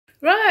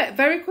Right,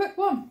 very quick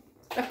one.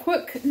 A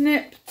quick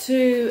nip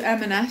to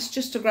M&S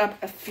just to grab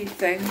a few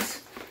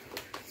things.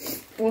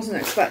 Wasn't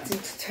expecting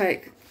to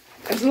take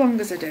as long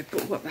as I did,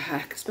 but what the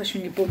heck,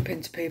 especially when you bump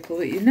into people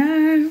that you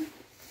know.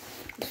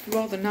 It's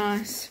rather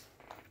nice.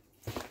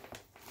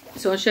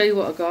 So I'll show you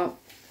what I got.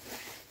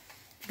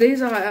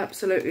 These I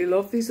absolutely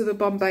love. These are the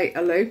Bombay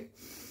Aloo.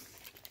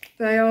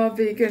 They are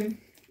vegan.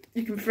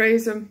 You can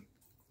freeze them.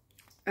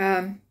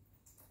 And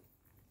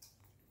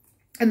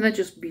they're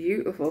just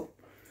beautiful.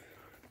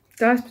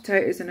 Diced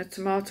potatoes and a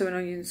tomato and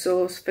onion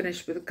sauce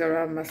finished with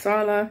garam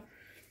masala.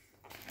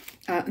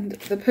 And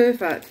they're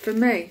perfect for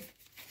me.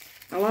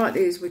 I like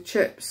these with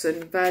chips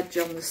and veg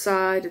on the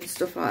side and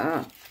stuff like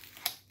that.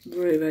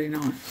 Really, really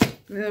nice.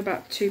 They're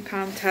about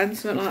 £2.10,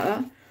 something like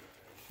that.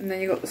 And then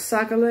you've got the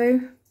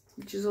sagaloo,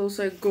 which is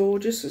also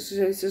gorgeous.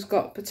 It's just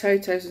got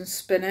potatoes and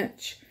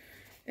spinach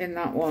in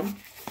that one.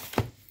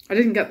 I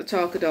didn't get the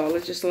tarka dal, I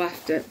just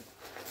left it.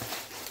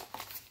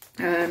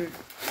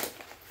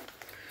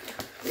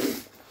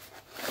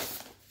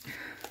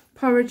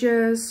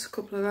 Porridges, a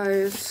couple of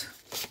those.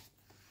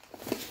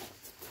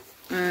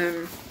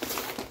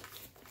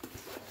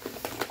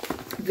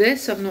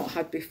 This I've not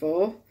had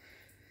before.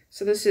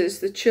 So this is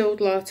the chilled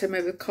latte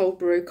made with cold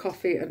brew,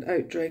 coffee and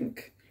oat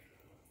drink.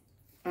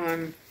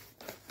 There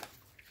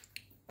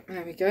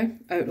we go,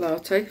 oat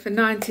latte for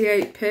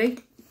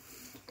 98p.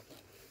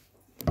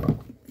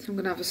 So I'm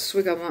going to have a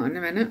swig on that in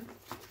a minute.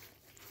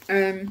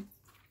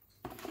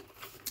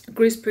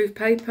 Greaseproof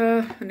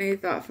paper, I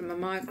need that for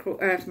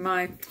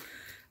my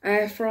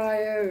air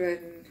fryer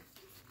and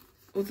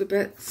other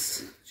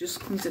bits. Just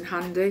comes in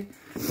handy.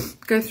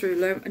 Go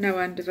through no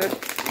end of it.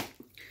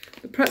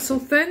 The pretzel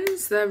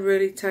thins, they're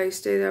really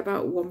tasty. They're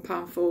about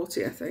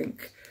 £1.40, I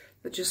think.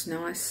 They're just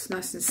nice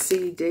and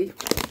seedy.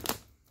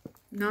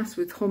 Nice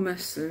with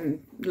hummus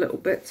and little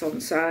bits on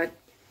the side.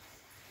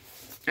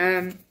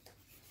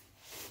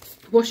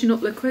 Washing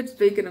up liquids,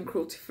 vegan and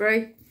cruelty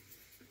free.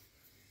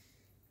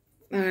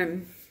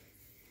 Have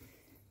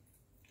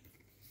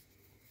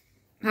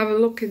a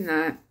look in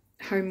there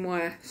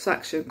homeware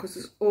section, because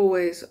there's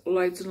always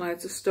loads and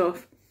loads of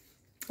stuff,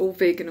 all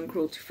vegan and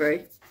cruelty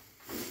free.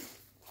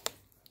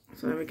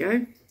 So there we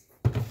go.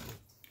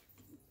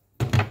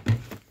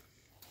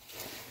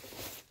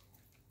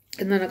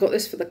 And then I got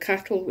this for the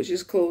kettle, which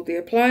is called the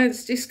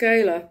appliance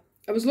descaler.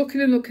 I was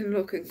looking and looking and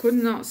looking, could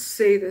not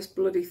see this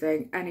bloody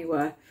thing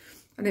anywhere,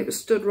 and it was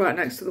stood right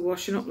next to the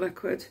washing up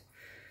liquid.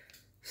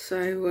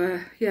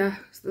 So yeah,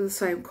 it's the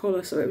same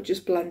colour, so it would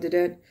just blend it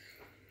in.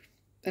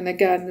 And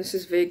again, this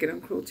is vegan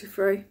and cruelty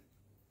free.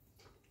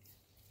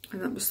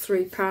 And that was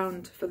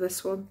 £3 for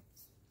this one.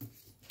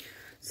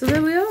 So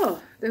there we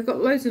are. They've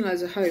got loads and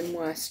loads of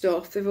homeware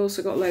stuff. They've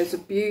also got loads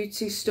of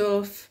beauty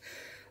stuff,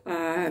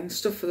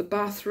 stuff for the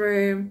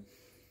bathroom,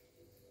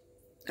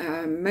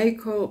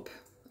 makeup,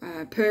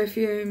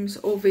 perfumes,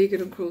 all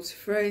vegan and cruelty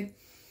free.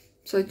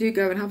 So do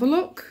go and have a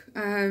look.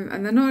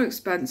 And they're not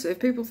expensive.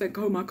 People think,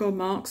 oh my God,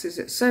 Marks, is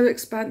it so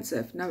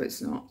expensive? No,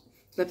 it's not.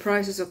 The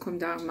prices have come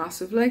down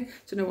massively.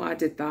 Don't know why I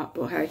did that,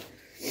 but hey.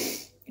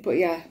 But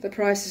yeah, the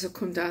prices have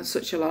come down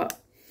such a lot.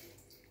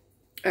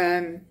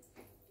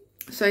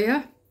 So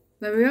yeah,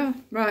 there we are.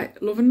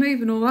 Right, love and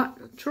leave and all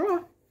that. Try.